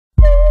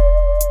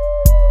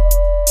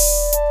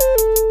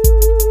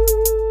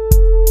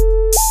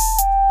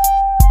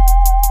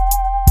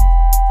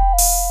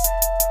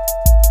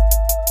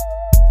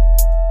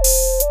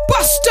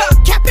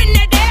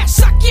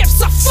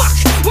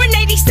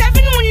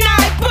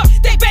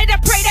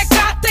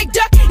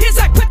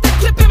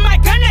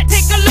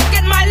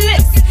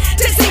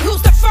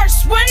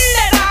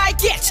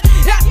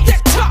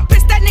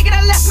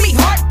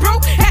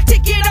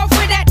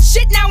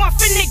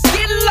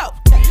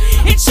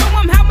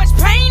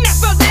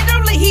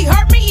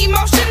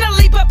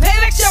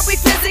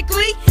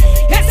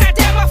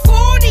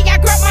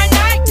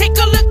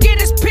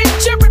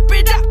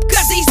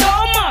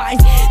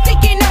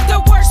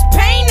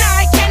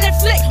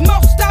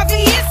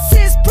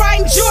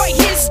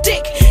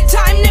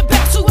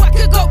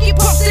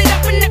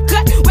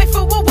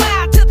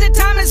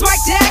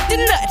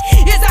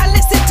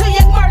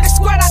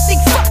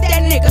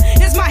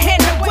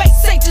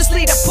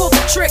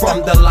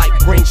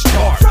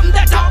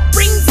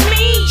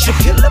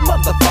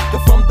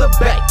motherfucker from the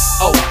Bay.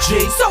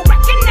 O.G. So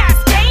recognize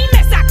game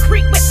as I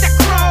creep with the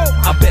crow.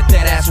 I bet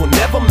that ass will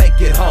never make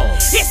it home.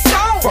 It's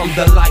on. From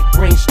the light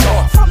brings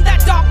dark. From the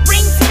dark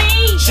brings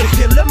me. She'll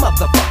kill a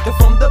motherfucker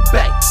from the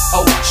Bay.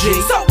 O.G.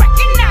 So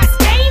recognize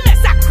game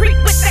as I creep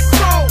with the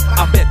crow.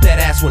 I bet that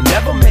ass will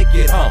never make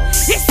it home.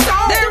 It's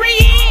on. There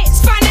he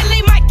is.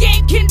 Finally my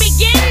game can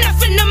begin.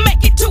 Nothing to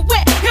make it to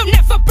it. He'll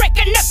never break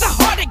another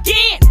heart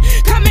again.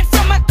 Coming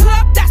from a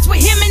club, that's where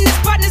him and his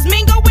partners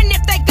mingle. And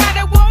if they got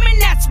a woman,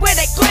 that's where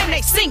they claim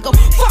they single.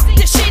 Fuck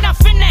this shit, I'm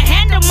finna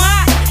handle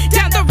mine.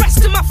 Down the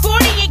rest of my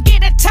 40 and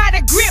get a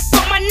tighter grip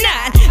on my 9.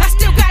 I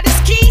still got his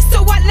keys,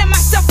 so I let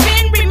myself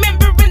in.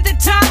 Remembering the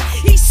time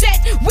he said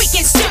we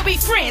can still be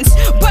friends,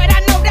 but I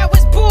know that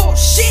was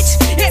bullshit.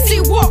 As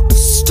he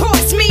walks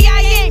towards me,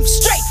 I aim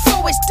straight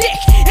for his dick.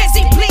 As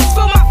he pleads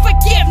for my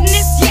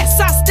forgiveness, yes,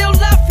 I still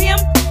love him.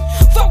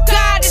 For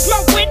God is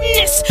my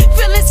witness.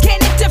 Feelings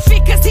can't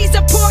interfere cause he's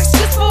a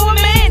portion for a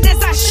man.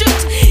 As I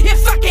shoot,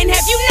 if I can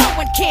have you, no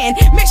one can.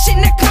 Mission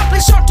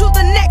accomplished, on to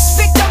the next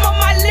victim on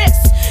my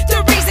list.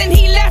 The reason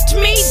he left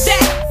me,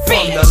 that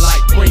bitch. From the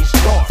light brings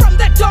dark. From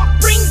the dark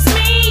brings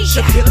me.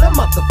 She'll kill a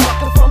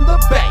motherfucker from the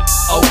Bay.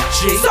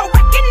 O.G. So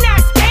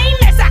recognize game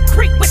as I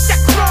creep with the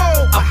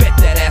crow. I bet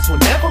that ass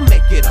will never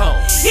make it home.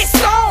 It's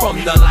on. From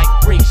the light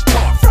brings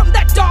dark. From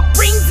the dark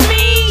brings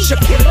me. She'll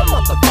kill a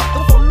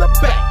motherfucker from the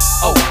Bay.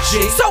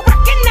 O.G. So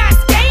recognize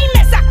game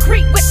as I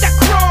creep with the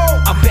crow.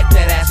 I bet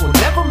that ass will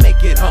never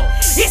make it home.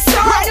 It's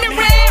on. Riding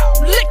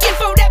around, looking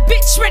for that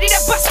bitch ready to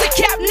bust the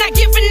cap. Not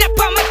giving up,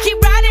 I'ma keep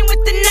riding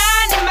with the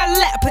 9 in my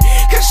lap.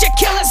 Cause your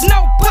killer's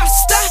no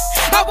buster.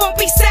 I won't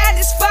be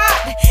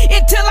satisfied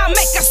until I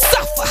make her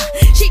suffer.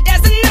 She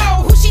doesn't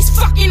know who she's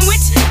fucking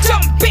with.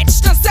 Dumb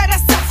bitch done set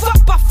herself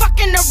up by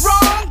fucking the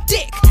wrong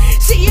dick.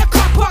 See her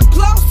car park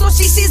close so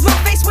she sees my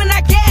face when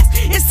I gas,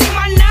 and see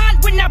my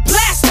 9 when I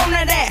blast on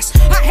that ass.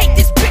 I hate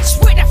this bitch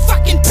with a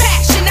fucking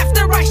passion.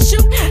 After I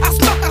shoot, I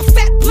smoke a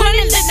fat blunt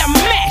and then I'm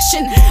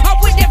mashing. I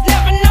would have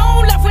never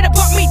known love would have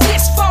brought me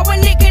this far. A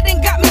nigga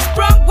done got me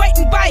sprung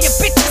waiting by a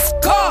bitch's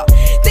car.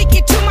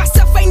 Thinking to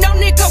myself, ain't no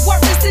nigga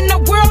worthless in the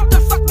world to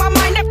fuck my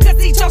mind up cause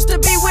he chose to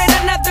be with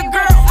another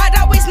girl. I'd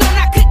always known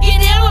I could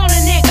get ill on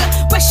a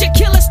nigga, but your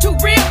killer's too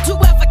real to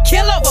ever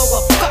kill over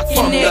a fucking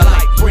From nigga. the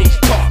light brings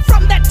dark.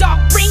 From the dark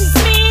brings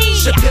me.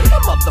 She'll kill a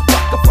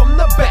motherfucker from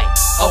the Bay.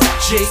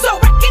 O.G. So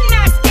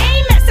recognize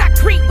game as I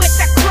creep with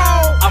the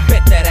crow. I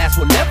bet that ass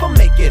will never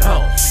make it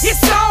home.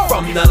 It's on.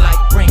 From the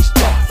light brings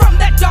dark. From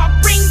the dark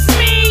brings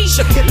me.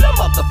 She'll kill a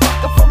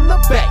motherfucker from the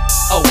Bay.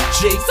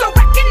 O.G. So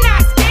recognize